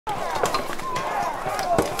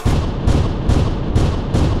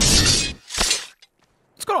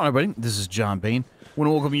Hello everybody, this is John Bain. I want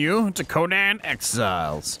to welcome you to Conan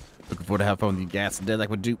Exiles. Looking forward to have fun with you gas and dead like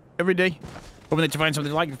we do every day. Hoping that you find something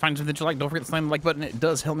you like. If you find something that you like, don't forget to slam the like button. It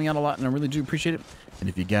does help me out a lot and I really do appreciate it. And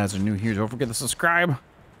if you guys are new here, don't forget to subscribe.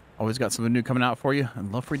 Always got something new coming out for you.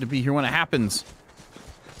 I'd love for you to be here when it happens.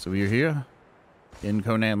 So we are here in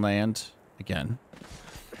Conan land again.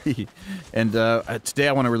 And today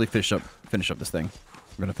I want to really finish up this thing.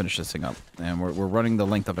 We're gonna finish this thing up, and we're running the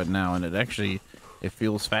length of it now, and it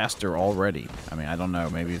feels faster already. I mean, I don't know,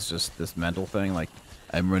 maybe it's just this mental thing, like,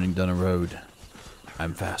 I'm running down a road,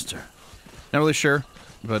 I'm faster. Not really sure,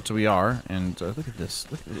 but we are, and look at this,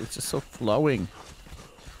 look at it, it's just so flowing.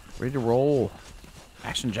 Ready to roll.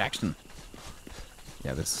 Action Jackson.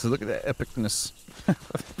 Yeah, look at that epicness.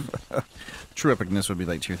 True epicness would be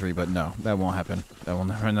like tier 3, but no, that won't happen. That will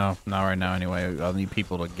never, no, not right now anyway. I'll need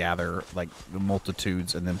people to gather, like, the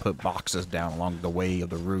multitudes and then put boxes down along the way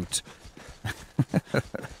of the route.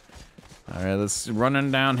 Alright, let's running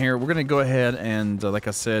down here. We're gonna go ahead and, like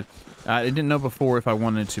I said, I didn't know before if I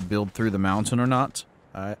wanted to build through the mountain or not.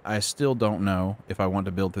 I still don't know if I want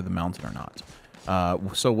to build through the mountain or not.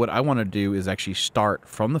 So what I want to do is actually start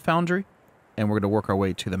from the foundry, and we're going to work our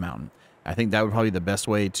way to the mountain. I think that would probably be the best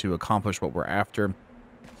way to accomplish what we're after.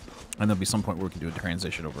 And there'll be some point where we can do a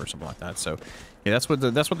transition over or something like that. So, yeah, that's what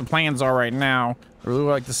the plans are right now. I really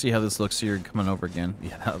like to see how this looks here coming over again.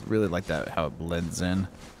 Yeah, I really like that, how it blends in.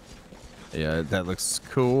 Yeah, that looks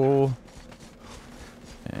cool.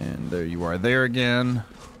 And there you are there again.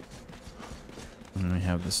 And we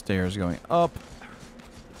have the stairs going up.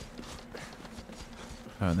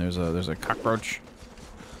 And there's a cockroach.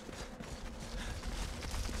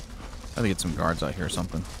 I think get some guards out here or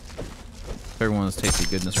something. If everyone was tasty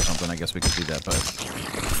goodness or something, I guess we could do that, but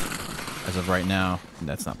as of right now,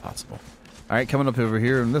 that's not possible. Alright, coming up over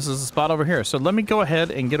here, and this is the spot over here. So let me go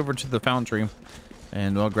ahead and get over to the foundry,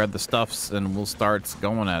 and we'll grab the stuffs, and we'll start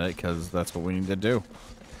going at it, because that's what we need to do.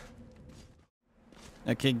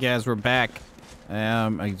 Okay, guys, we're back.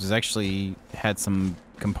 I just actually had some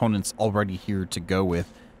components already here to go with,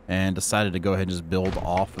 and decided to go ahead and just build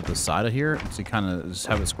off of the side of here to kind of just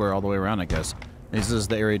have it square all the way around, I guess. This is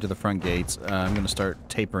the area to the front gates. I'm going to start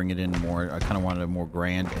tapering it in more. I kind of wanted a more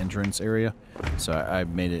grand entrance area, so I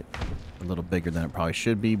made it a little bigger than it probably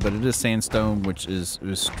should be, but it is sandstone, which is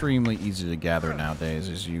extremely easy to gather nowadays,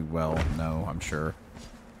 as you well know, I'm sure.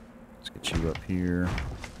 Let's get you up here.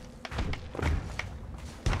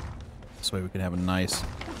 This way we can have a nice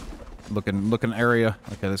looking area.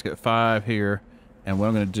 Okay, let's get 5 here. And what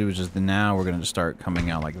I'm going to do is just now we're going to just start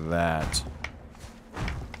coming out like that.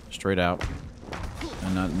 Straight out.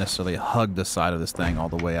 And not necessarily hug the side of this thing all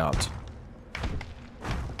the way out.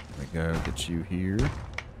 There we go. Get you here.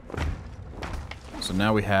 So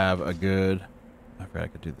now we have a good... I forgot I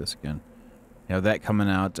could do this again. You have that coming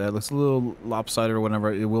out. It looks a little lopsided or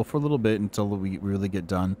whatever. It will for a little bit until we really get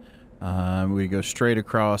done. We go straight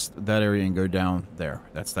across that area and go down there.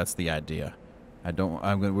 That's the idea. We're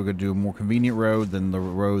gonna do a more convenient road than the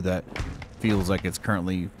road that feels like it's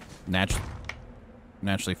currently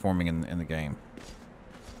naturally forming in the game.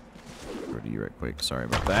 Go to you right quick. Sorry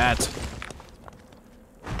about that.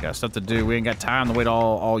 Got stuff to do. We ain't got time to wait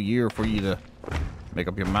all year for you to make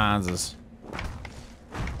up your minds.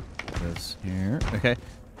 This here. Okay.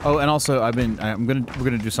 Oh, and also we're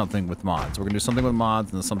gonna do something with mods. We're gonna do something with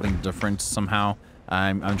mods and something different somehow.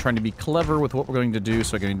 I'm trying to be clever with what we're going to do,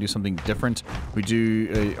 so I'm going to do something different.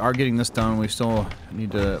 We are getting this done. We still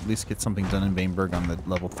need to at least get something done in Bainberg on the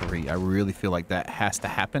level 3. I really feel like that has to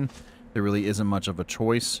happen. There really isn't much of a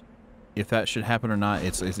choice. If that should happen or not,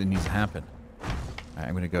 it needs to happen. Alright,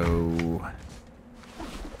 I'm going to go...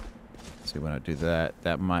 Let's see, when I do that,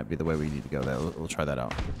 that might be the way we need to go. We'll try that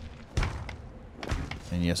out.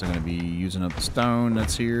 And yes, I'm going to be using up the stone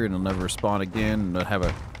that's here, and it'll never spawn again. And I'll have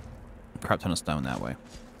a crap ton of stone that way.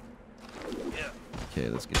 Okay,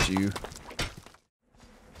 let's get you.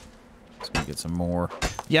 Let's go get some more.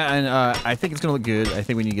 Yeah, and I think it's gonna look good. I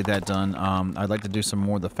think we need to get that done. I'd like to do some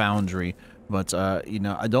more of the foundry, but you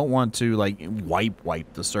know, I don't want to like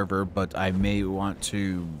wipe the server, but I may want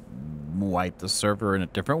to wipe the server in a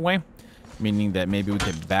different way, meaning that maybe we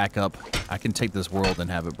can back up. I can take this world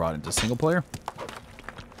and have it brought into single player,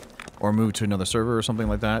 or move to another server or something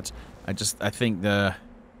like that. I think the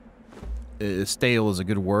stale is a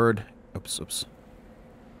good word. Oops.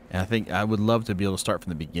 And I think I would love to be able to start from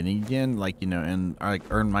the beginning again, like, you know, and like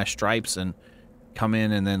earn my stripes and come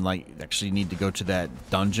in and then like actually need to go to that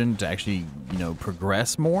dungeon to actually, you know,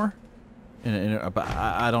 progress more. But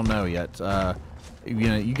I don't know yet. you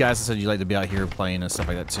know, you guys said you like to be out here playing and stuff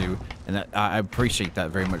like that too, and that I appreciate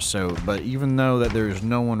that very much so. But even though that there's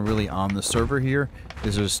no one really on the server here,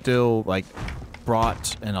 is still like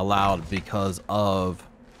brought and allowed because of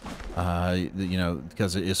you know,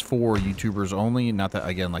 because it is for YouTubers only. Not that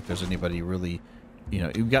again, like there's anybody really, you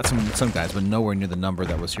know, you've got some guys, but nowhere near the number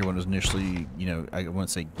that was here when it was initially, you know, I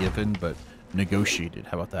wouldn't say given, but negotiated.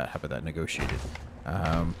 How about that? How about that? Negotiated.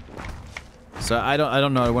 So I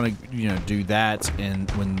don't know. I want to, you know, do that,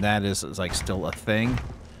 and when that is like still a thing.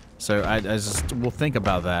 So I just we'll think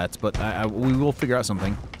about that, but we will figure out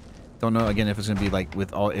something. Don't know again if it's gonna be like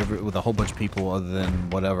with with a whole bunch of people other than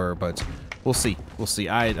whatever, but we'll see. We'll see.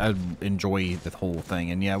 I enjoy the whole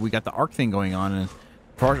thing, and yeah, we got the arc thing going on, and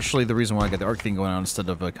partially the reason why I got the arc thing going on instead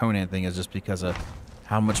of a Conan thing is just because of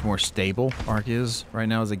how much more stable arc is right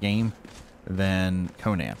now as a game than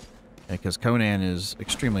Conan, because Conan is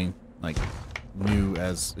extremely like new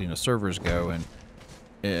as, you know, servers go, and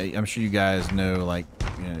I'm sure you guys know, like,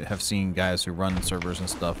 you know, have seen guys who run servers and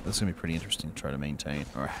stuff. This is gonna be pretty interesting to try to maintain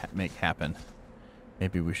or make happen.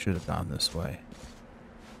 Maybe we should have gone this way.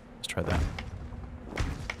 Let's try that.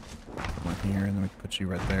 One here, and then we can put you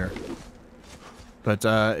right there. But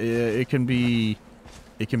it can be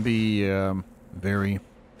very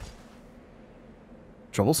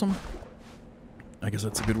troublesome. I guess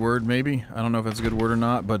that's a good word, maybe. I don't know if that's a good word or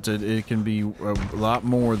not, but it can be a lot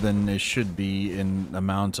more than it should be in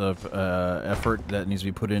amount of effort that needs to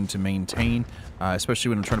be put in to maintain, especially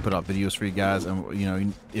when I'm trying to put out videos for you guys. And, you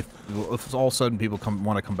know, if all of a sudden people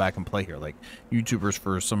want to come back and play here, like YouTubers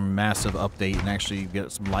for some massive update and actually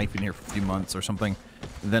get some life in here for a few months or something,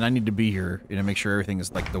 then I need to be here, you know, make sure everything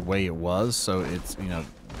is like the way it was, so it's, you know,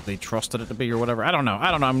 they trusted it to be or whatever. I don't know.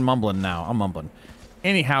 I'm mumbling now. I'm mumbling.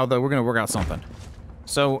 Anyhow, though, we're gonna work out something.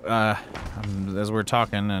 So, as we're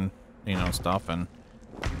talking and, you know, stuff and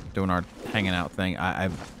doing our hanging out thing, I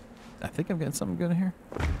think I'm getting something good in here.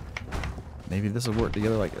 Maybe this will work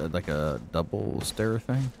together like a double stair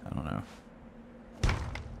thing. I don't know.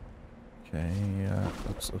 Okay.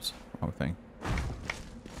 Oops. Wrong thing.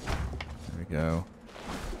 There we go.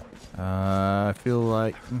 I feel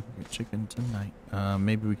like chicken tonight.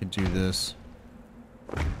 Maybe we could do this.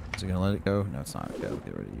 Is it gonna let it go? No, it's not. Okay, we'll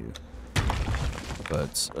get rid of you.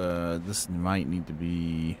 But this might need to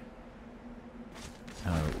be.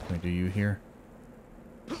 Can I do you here?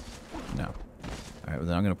 No. All right. Well,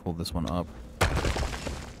 then I'm gonna pull this one up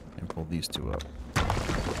and pull these two up.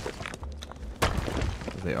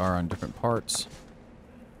 They are on different parts.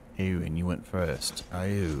 Ew, and you went first.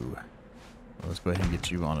 Ew. Well, let's go ahead and get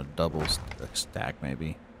you on a double stack,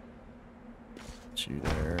 maybe. Get you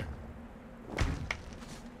there.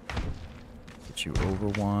 Get you over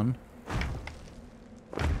one.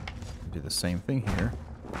 Do the same thing here.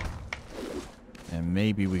 And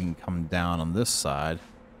maybe we can come down on this side.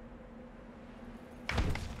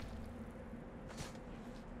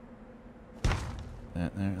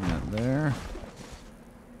 That there and that there.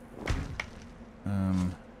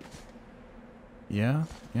 Yeah,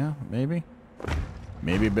 maybe.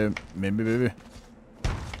 Maybe, baby.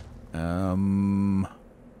 Oh,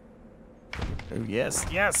 yes.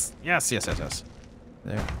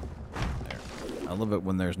 There. I love it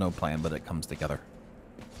when there's no plan, but it comes together.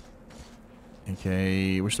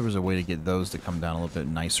 Okay, wish there was a way to get those to come down a little bit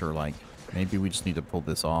nicer, like, maybe we just need to pull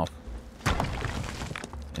this off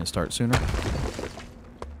and start sooner.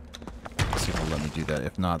 Let's see if it'll let me do that.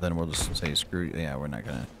 If not, then we'll just say screw. Yeah, we're not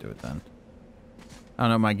gonna do it then. I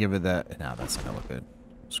don't know, might give it that. No, that's not gonna look good.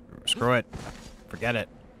 Screw it. Forget it.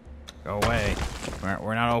 Go away.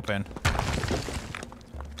 We're not open.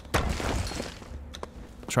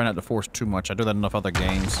 Try not to force too much. I do that in enough other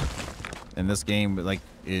games. In this game, like,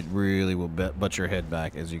 it really will butt your head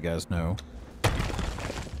back, as you guys know.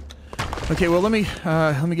 Okay, well, let me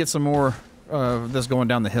get some more of this going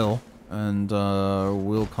down the hill, and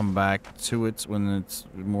we'll come back to it when it's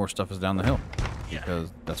more stuff is down the hill, because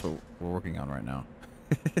that's what we're working on right now.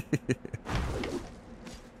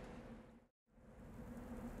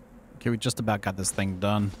 Okay, we just about got this thing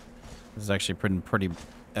done. This is actually pretty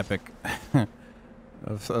epic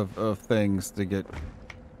of things to get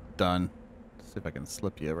done. Let's see if I can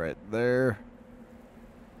slip you right there.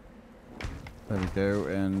 There we go,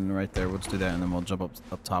 and right there. We'll just do that, and then we'll jump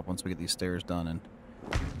up top once we get these stairs done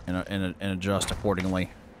and adjust accordingly.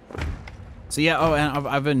 So yeah, oh, and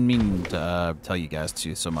I've been meaning to tell you guys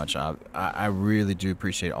too so much. I really do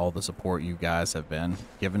appreciate all the support you guys have been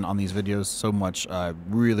given on these videos so much.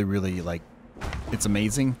 Really, like, it's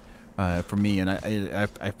amazing for me, and I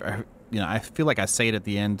you know, I feel like I say it at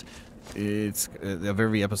the end. it's of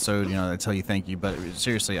every episode, you know, I tell you thank you, but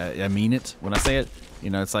seriously, I mean it when I say it. You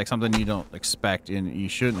know, it's like something you don't expect and you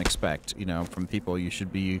shouldn't expect, you know, from people. You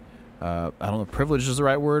should be, I don't know if privilege is the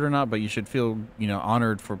right word or not, but you should feel, you know,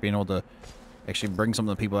 honored for being able to actually bring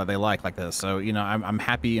something to people that they like this. So, you know, I'm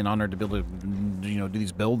happy and honored to be able to, you know, do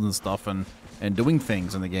these builds and stuff and doing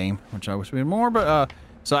things in the game, which I wish we had more, but,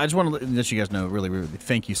 so I just want to let you guys know, really, really,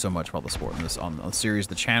 thank you so much for all the support in this, on the series,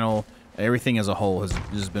 the channel, everything as a whole has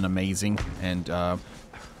just been amazing, and,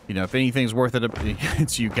 you know, if anything's worth it,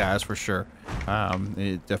 it's you guys for sure.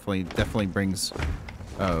 It definitely brings,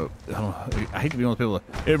 I don't know, I hate to be one of those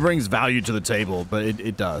people, it brings value to the table, but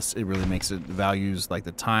it does. It really makes it values, like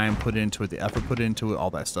the time put into it, the effort put into it,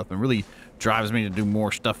 all that stuff, and really drives me to do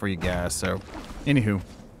more stuff for you guys. So, anywho,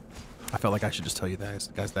 I felt like I should just tell you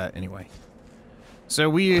guys that anyway. So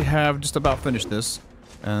we have just about finished this,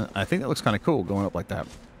 and I think that looks kind of cool going up like that.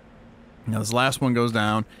 Now this last one goes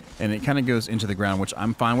down, and it kind of goes into the ground, which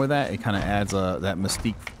I'm fine with that. It kind of adds that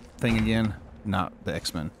mystique thing again, not the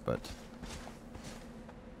X-Men, but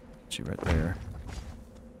she right there.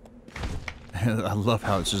 I love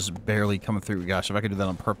how it's just barely coming through. Gosh, if I could do that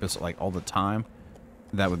on purpose, like all the time,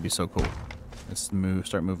 that would be so cool. Let's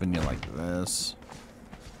start moving you like this.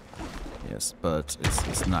 Yes, but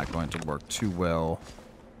it's not going to work too well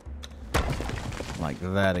like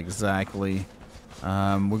that exactly.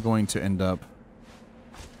 We're going to end up,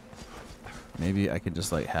 maybe I could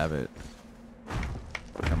just like have it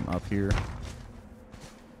come up here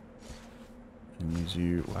and use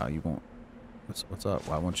you. Wow, you won't. What's up?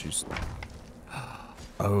 Why won't you?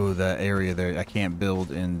 Oh, that area there. I can't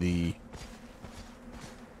build in the.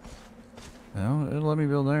 No, it'll let me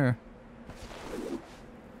build there.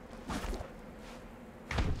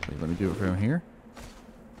 Let me do it from here.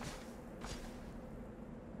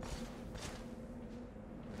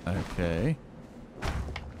 Okay.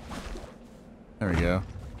 There we go.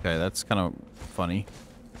 Okay, that's kind of funny.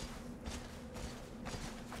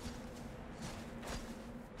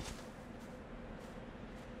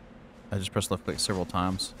 I just pressed left click several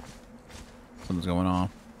times. Something's going on.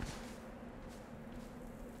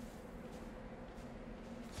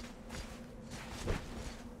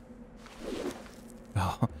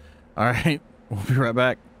 Oh. Alright, we'll be right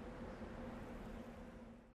back.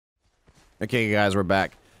 Okay, guys, we're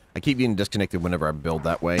back. I keep getting disconnected whenever I build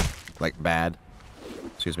that way. Like, bad.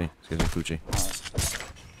 Excuse me, Poochie.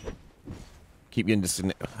 Keep getting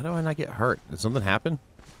disconnected. How do I not get hurt? Did something happen?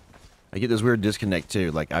 I get this weird disconnect,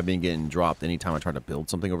 too. Like, I've been getting dropped anytime I try to build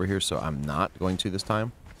something over here, so I'm not going to this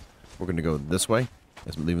time. We're going to go this way,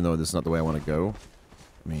 even though this is not the way I want to go.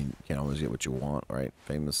 I mean, you can't always get what you want, right?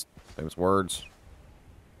 Famous words.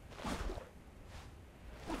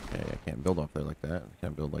 Okay, I can't build off there like that. I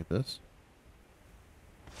can't build like this.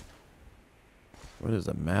 What is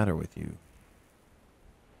the matter with you?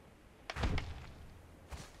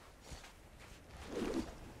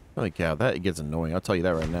 Holy cow, that gets annoying. I'll tell you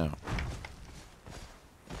that right now.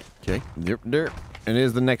 Okay, derp. It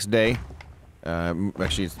is the next day.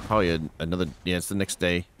 Actually, it's probably another. Yeah, it's the next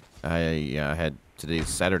day. I had today's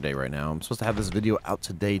Saturday right now. I'm supposed to have this video out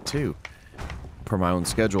today too, per my own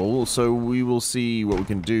schedule. So we will see what we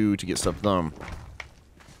can do to get stuff done.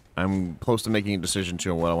 I'm close to making a decision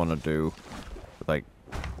to what I want to do, with like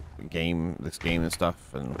this game and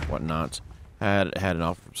stuff and whatnot. Had an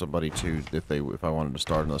offer from somebody too, if I wanted to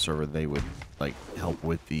start another server, they would like help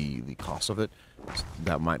with the cost of it. So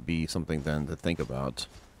that might be something then to think about,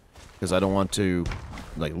 because I don't want to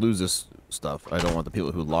like lose this stuff. I don't want the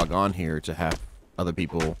people who log on here to have other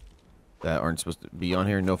people that aren't supposed to be on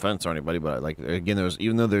here. No offense or anybody, but like again,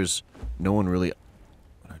 even though there's no one really.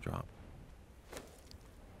 What I drop?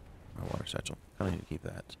 My water satchel. I need to keep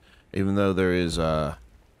that. Even though there is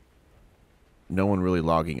no one really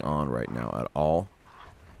logging on right now at all.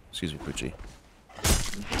 Excuse me, Poochie.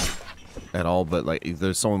 At all, but like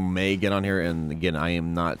there's someone may get on here, and again, I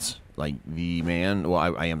am not like the man.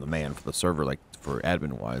 Well, I am the man for the server, like for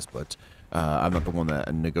admin wise, but I'm not the one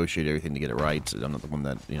that negotiated everything to get it right. I'm not the one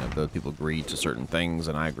that, you know, the people agree to certain things,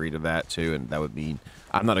 and I agree to that too, and that would be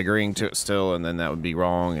I'm not agreeing to it still, and then that would be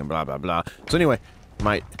wrong, and blah blah blah. So anyway,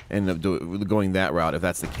 might end up going that route. If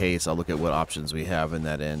that's the case, I'll look at what options we have in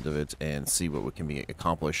that end of it and see what can be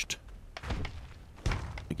accomplished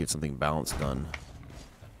to get something balanced done.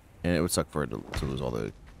 And it would suck for it to lose all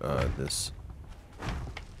the this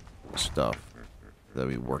stuff that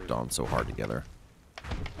we worked on so hard together.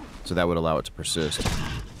 So that would allow it to persist.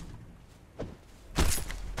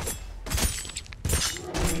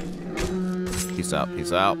 Peace out,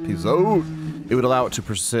 peace out, peace out. It would allow it to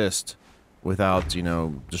persist without, you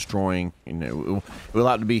know, destroying. You know, we're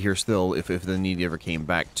allowed to be here still if the need ever came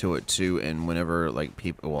back to it too. And whenever like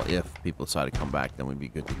people, well, if people decide to come back, then we'd be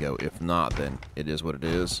good to go. If not, then it is what it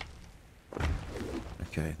is.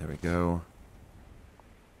 Okay, there we go.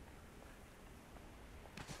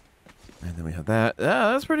 And then we have that.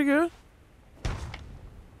 Yeah, that's pretty good.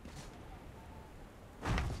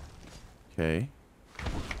 Okay.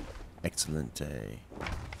 Excellent day.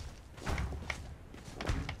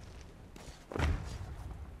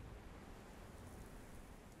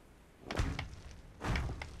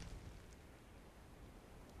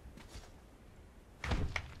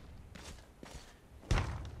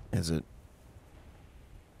 Is it?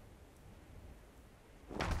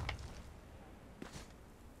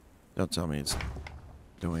 Don't tell me it's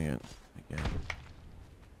doing it again.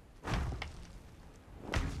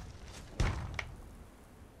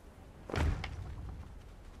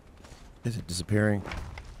 Is it disappearing?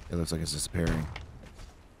 It looks like it's disappearing.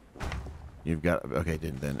 You've got, okay,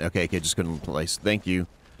 didn't then. Okay, just couldn't place. Thank you.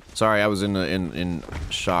 Sorry, I was in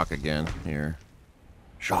shock again here.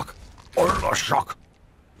 Shock. Oh, shock.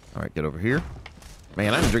 All right, get over here.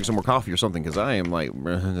 Man, I need to drink some more coffee or something because I am like.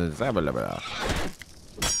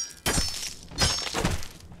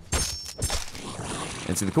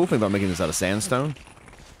 And see, the cool thing about making this out of sandstone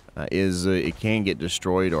is it can get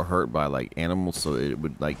destroyed or hurt by like animals, so it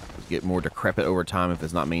would like get more decrepit over time if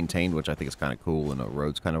it's not maintained, which I think is kind of cool in a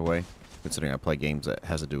roads kind of way, considering I play games that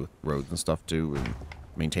has to do with roads and stuff too, and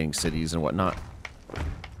maintaining cities and whatnot.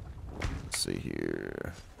 Let's see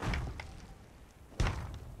here.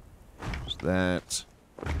 There's that.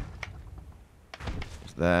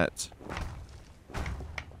 There's that.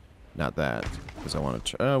 Not that, because I want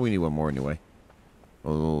to. We need one more anyway.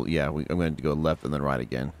 Well, yeah, I'm going to go left and then right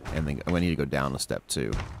again. And then I'm going to need to go down a step,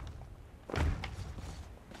 too. Can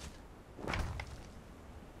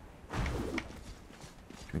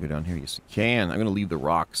we go down here? Yes, you can. I'm going to leave the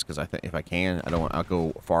rocks, because I think if I can, I don't want... I'll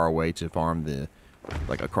go far away to farm the...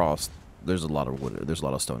 Like, across... There's a lot of wood. There's a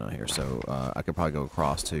lot of stone out here, so I could probably go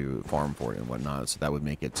across to farm for it and whatnot. So that would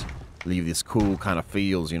make it... Leave this cool kind of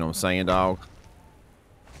feels, you know what I'm saying, dog?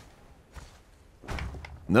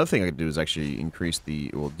 Another thing I could do is actually decrease the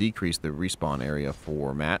respawn area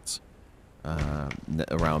for mats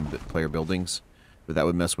around player buildings, but that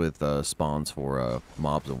would mess with spawns for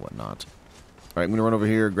mobs and whatnot. All right, I'm gonna run over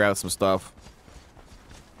here, grab some stuff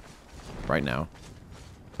right now,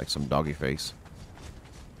 like some doggy face.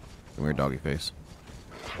 Come here, doggy face.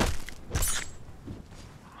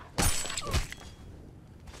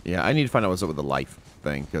 Yeah, I need to find out what's up with the life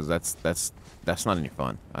thing, because that's not any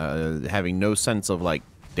fun. Having no sense of like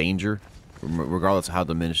danger, regardless of how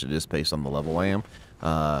diminished it is based on the level I am,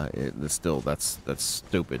 it's still that's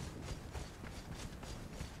stupid.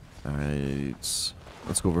 All right,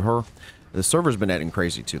 let's go over her. The server's been acting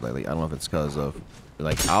crazy too lately. I don't know if it's because of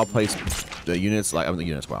like I'll place the units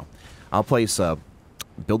I'll place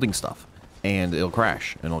building stuff and it'll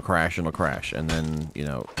crash and it'll crash and it'll crash, and then you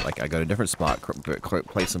know like I go to a different spot,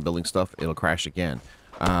 place some building stuff, it'll crash again.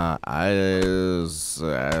 That's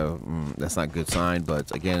not a good sign,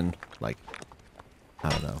 but again, like, I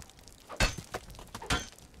don't know.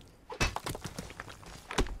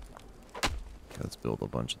 Let's build a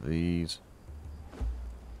bunch of these.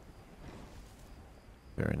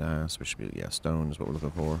 Very nice. We should be, yeah, stone is what we're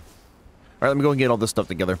looking for. All right, let me go and get all this stuff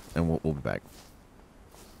together, and we'll be back.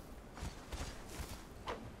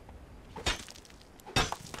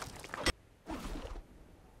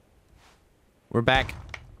 We're back.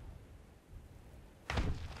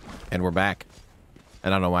 And we're back.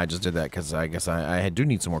 And I don't know why I just did that, because I guess I do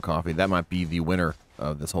need some more coffee. That might be the winner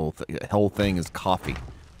of this whole thing is coffee.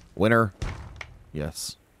 Winner.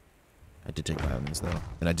 Yes. I did take vitamins, though.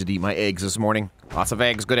 And I did eat my eggs this morning. Lots of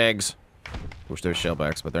eggs. Good eggs. Wish they were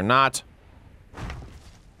shellbacks, but they're not.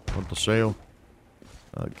 Want the shell?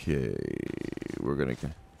 Okay. We're gonna...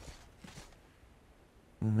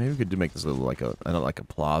 Maybe we could do make this a little like a... I don't like a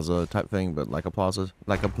plaza type thing, but like a plaza.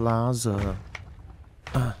 Like a plaza.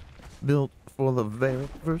 Built for the very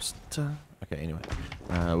first time. Okay, anyway.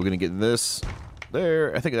 We're gonna get this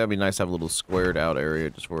there. I think that'd be nice to have a little squared out area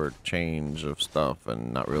just for a change of stuff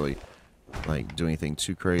and not really like do anything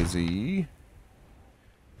too crazy.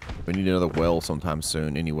 We need another well sometime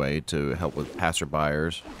soon anyway to help with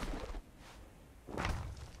passerbyers.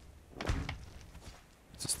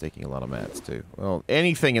 It's just taking a lot of mats too. Well,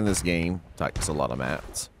 anything in this game takes a lot of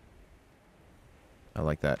mats. I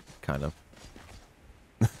like that kind of.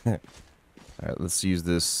 Alright, let's use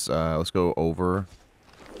this. Let's go over.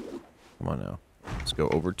 Come on now. Let's go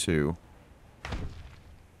over 2.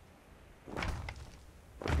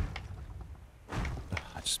 I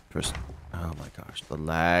just pressed. Oh my gosh, the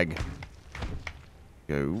lag.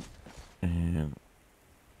 Go. And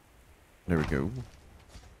there we go.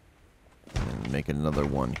 And make another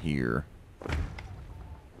one here.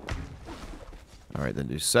 Alright, then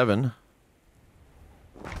do 7.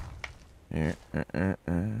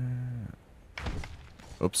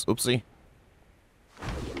 Oops, oopsie.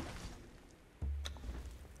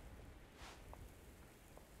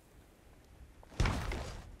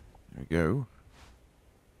 There we go.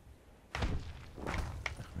 There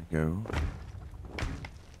we go.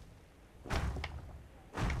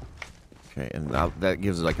 Okay, and now that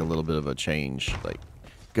gives it like a little bit of a change. Like,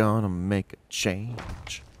 gonna make a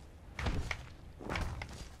change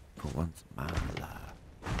for once in my life.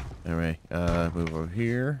 Anyway, move over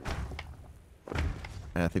here.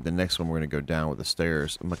 And I think the next one we're gonna go down with the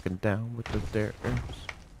stairs. I'm looking down with the stairs.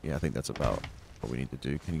 Yeah, I think that's about what we need to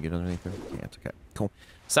do. Can you get underneath there? Yeah, it's okay. Cool.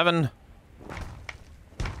 7.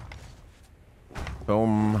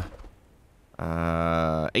 Boom.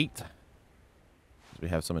 8. We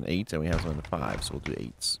have some in 8 and we have some in 5, so we'll do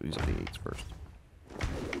 8s. These are the 8s first.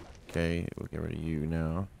 Okay, we'll get rid of you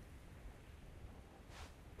now.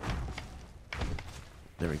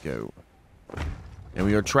 There we go. And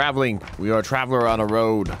we are traveling. We are a traveler on a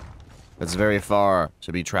road that's very far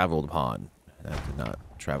to be traveled upon. And I did not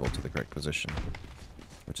travel to the correct position,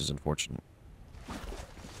 which is unfortunate.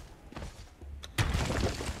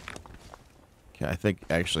 Okay, I think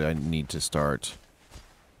actually I need to start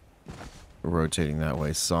rotating that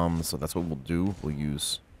way some, so that's what we'll do. We'll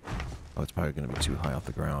use... Oh, it's probably going to be too high off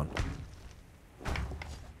the ground. Yeah,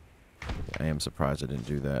 I am surprised I didn't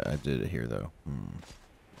do that. I did it here, though.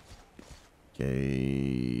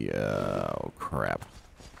 Okay... oh, crap.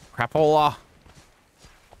 Crapola!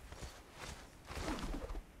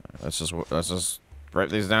 Let's just break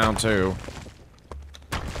these down, too.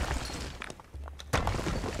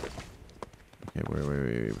 Okay,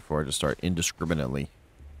 wait, before I just start indiscriminately.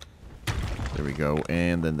 There we go,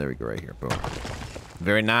 and then there we go right here. Boom.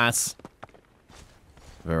 Very nice.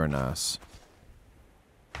 Very nice.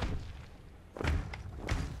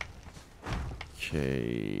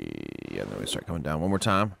 Okay. Yeah, then we start coming down one more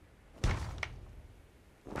time.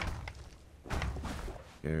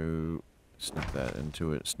 Go. Snap that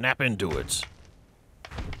into it. Snap into it.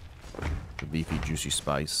 The beefy, juicy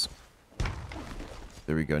spice.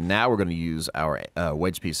 There we go. Now we're going to use our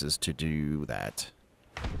wedge pieces to do that.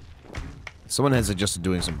 Someone has suggested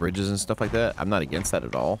doing some bridges and stuff like that. I'm not against that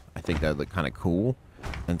at all. I think that would look kind of cool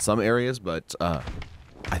in some areas, but I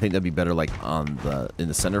think that'd be better like on in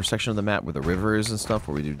the center section of the map where the river is and stuff,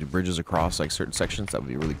 where we do bridges across like certain sections. That would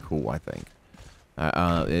be really cool, I think.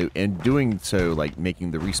 And doing so, like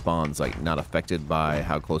making the respawns like not affected by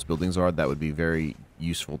how close buildings are, that would be very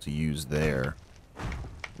useful to use there.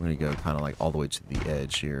 We're gonna go kind of like all the way to the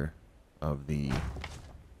edge here of the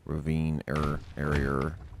ravine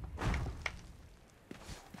area.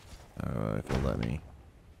 If it'll let me.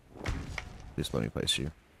 Just let me place you.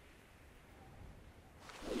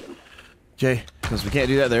 Okay, because we can't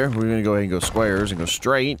do that there, we're going to go ahead and go squares and go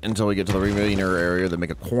straight until we get to the ravine area, then make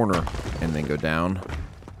a corner and then go down.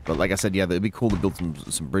 But like I said, yeah, it'd be cool to build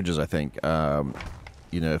some bridges, I think.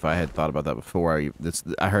 You know, if I had thought about that before, I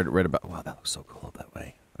read about... Wow, that looks so cool up that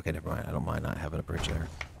way. Okay, never mind. I don't mind not having a bridge there.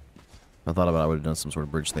 I thought about I would have done some sort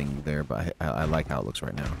of bridge thing there, but I like how it looks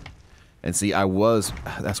right now. And see,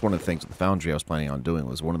 that's one of the things with the foundry I was planning on doing,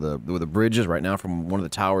 was one of the bridges right now from one of the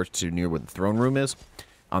towers to near where the throne room is.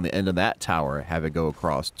 On the end of that tower, have it go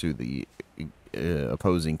across to the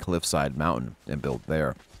opposing cliffside mountain and build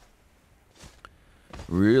there.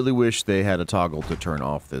 Really wish they had a toggle to turn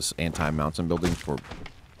off this anti-mountain building for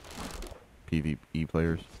PvE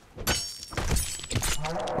players.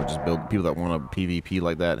 Or just build people that want to PvP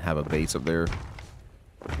like that and have a base up there.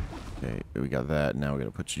 Okay, we got that. Now we're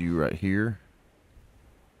going to put you right here.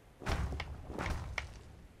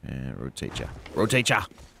 And rotate ya. Rotate ya!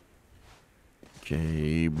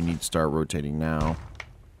 Okay, we need to start rotating now.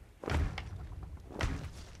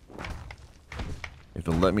 If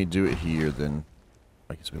it'll let me do it here, then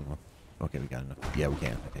I guess we will. Okay, we got enough. Yeah, we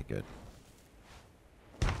can. Okay, good.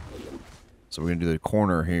 So we're going to do the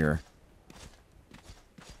corner here.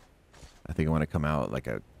 I think I want to come out like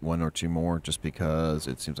a 1 or 2 more just because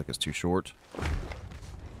it seems like it's too short.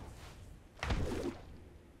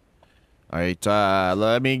 Alright,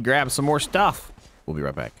 let me grab some more stuff. We'll be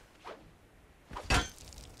right back.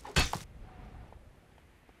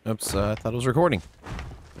 Oops, I thought it was recording.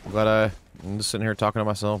 I'm glad I'm just sitting here talking to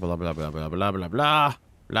myself. Blah, blah, blah, blah, blah, blah, blah.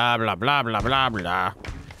 Blah, blah, blah, blah, blah, blah.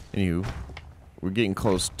 Anywho, we're getting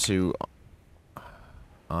close to...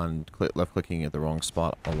 left clicking at the wrong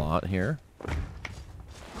spot a lot here.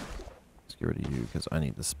 Let's get rid of you because I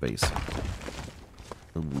need the space.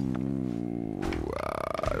 Ooh,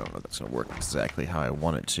 I don't know if that's going to work exactly how I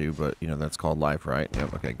want it to, but, you know, that's called life, right?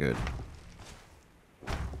 Yep, okay, good.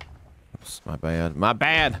 Oops, my bad. My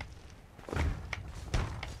bad!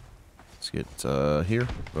 Let's get here.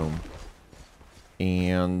 Boom.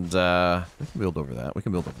 And we can build over that. We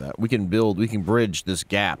can build over that. We can bridge this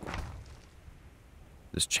gap.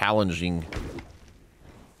 This challenging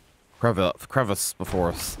crevice before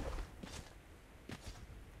us.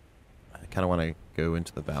 I kind of want to go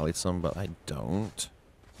into the valley some, but I don't.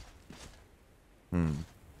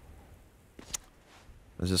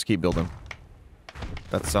 Let's just keep building.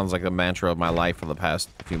 That sounds like the mantra of my life for the past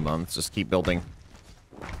few months. Just keep building.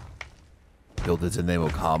 Build it and they will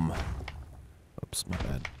come. Oops, my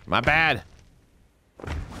bad. My bad!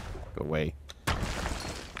 Go away.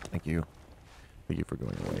 Thank you. Thank you for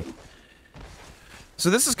going away. So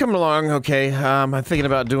this is coming along, okay. I'm thinking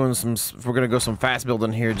about doing some, we're gonna go some fast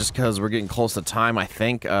building here just because we're getting close to time, I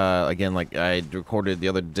think. Again, like I recorded the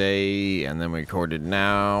other day and then we recorded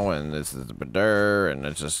now and this is and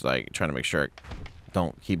it's just like trying to make sure I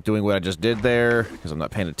don't keep doing what I just did there because I'm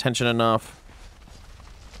not paying attention enough.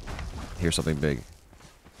 Here's something big.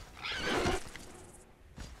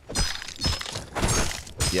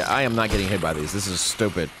 Yeah, I am not getting hit by these. This is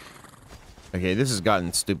stupid. Okay, this has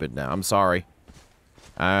gotten stupid now. I'm sorry.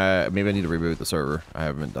 Maybe I need to reboot the server. I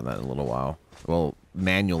haven't done that in a little while. Well,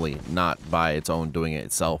 manually, not by its own doing it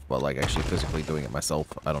itself, but like actually physically doing it myself.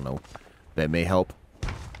 I don't know. That may help.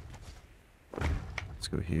 Let's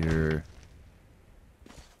go here.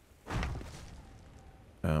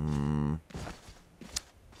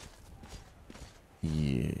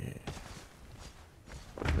 Yeah.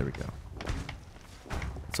 There we go.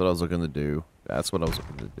 That's what I was looking to do. That's what I was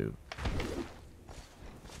looking to do.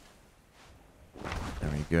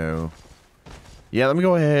 There we go. Yeah, let me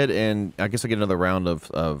go ahead and I guess I get another round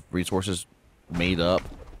of resources made up,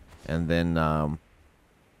 and then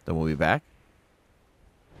we'll be back.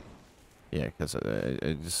 Yeah, because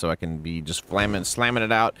just so I can be just slamming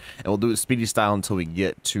it out, and we'll do it speedy style until we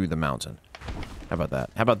get to the mountain. How about that?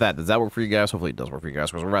 How about that? Does that work for you guys? Hopefully it does work for you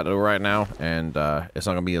guys, because we're about to do it right now, and it's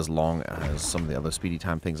not gonna be as long as some of the other speedy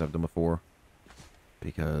time things I've done before,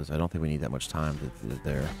 because I don't think we need that much time to do it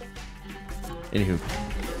there. Anywho,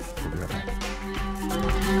 we'll be right back.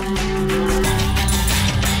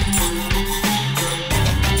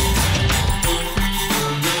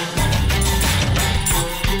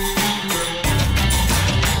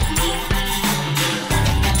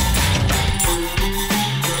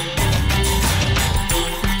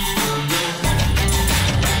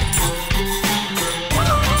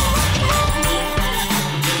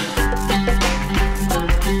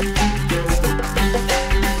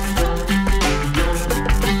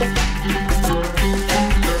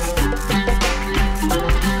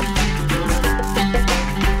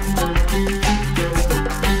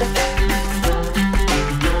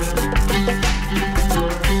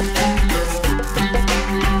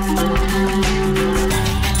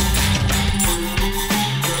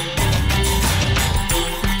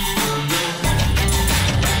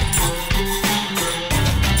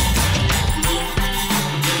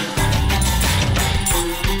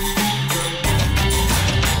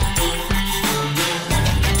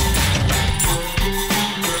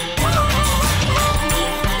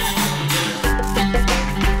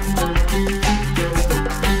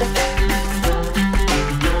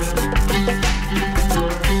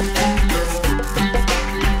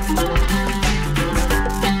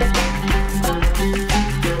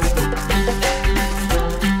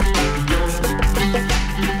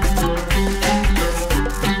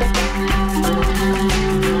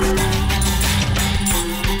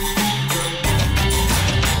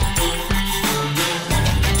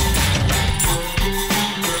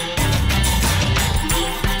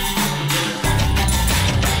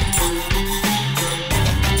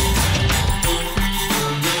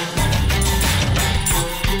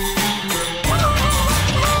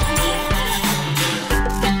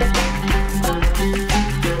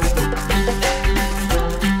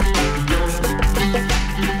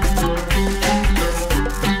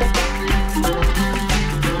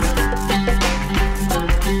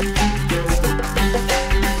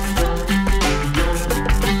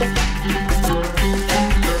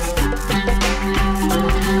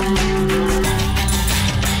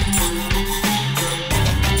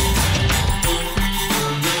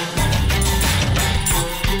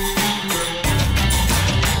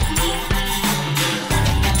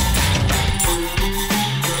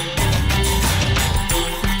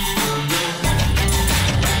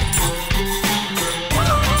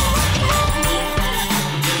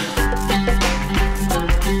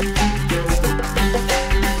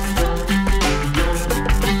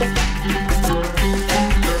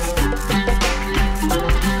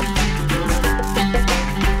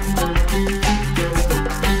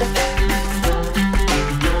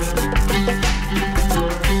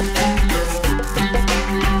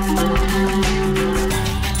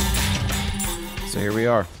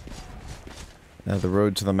 The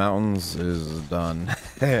road to the mountains is done.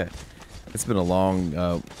 It's been a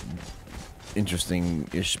long,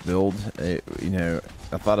 interesting-ish build. You know,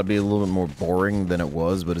 I thought it'd be a little bit more boring than it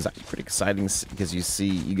was, but it's actually pretty exciting because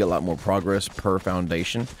you get a lot more progress per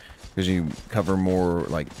foundation because you cover more,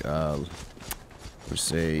 like, let's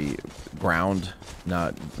say, ground,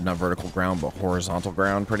 not vertical ground, but horizontal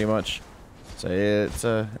ground, pretty much. So it's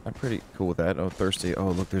I'm pretty cool with that. Oh, thirsty. Oh,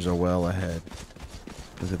 look, there's a well ahead.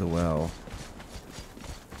 Look at the well.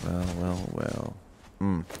 Well.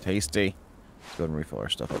 Tasty. Let's go ahead and refill our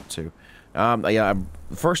stuff up too. Yeah,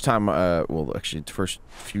 the first time, well, actually, the first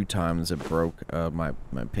few times it broke, my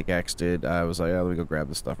pickaxe did. I was like, oh, let me go grab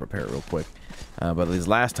this stuff, repair it real quick. But this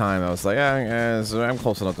last time, I was like, so I'm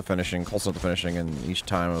close enough to finishing, and each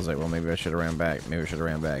time I was like, well, maybe I should have ran back,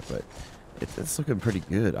 but it's looking pretty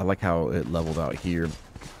good. I like how it leveled out here.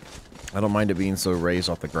 I don't mind it being so raised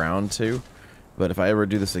off the ground too. But if I ever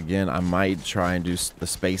do this again, I might try and do the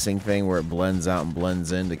spacing thing where it blends out and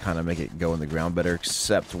blends in to kind of make it go in the ground better,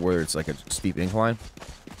 except where it's like a steep incline.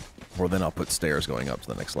 Or then I'll put stairs going up to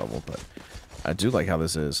the next level. But I do like how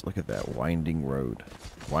this is. Look at that winding road.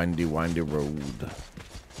 Windy road.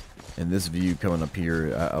 And this view coming up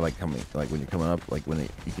here, I like coming, like when you're coming up, like when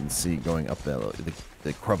you can see going up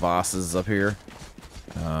the crevasses up here.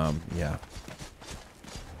 Yeah.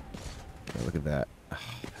 Look at that.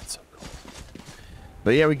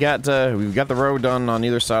 But yeah, we've got the road done on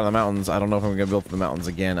either side of the mountains. I don't know if I'm gonna build the mountains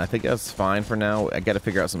again. I think that's fine for now. I got to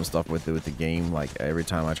figure out some stuff with the game. Like every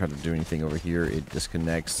time I try to do anything over here, it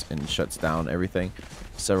disconnects and shuts down everything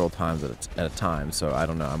several times at a time. So I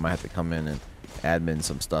don't know. I might have to come in and admin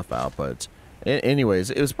some stuff out. But anyways,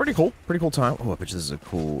 it was pretty cool time. Oh, I bet this is a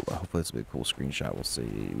cool. Hopefully, this will be a cool screenshot. We'll see.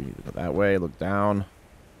 We need to go that way. Look down.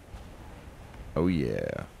 Oh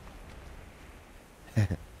yeah.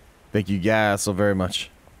 Thank you guys so very much.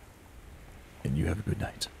 And you have a good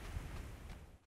night.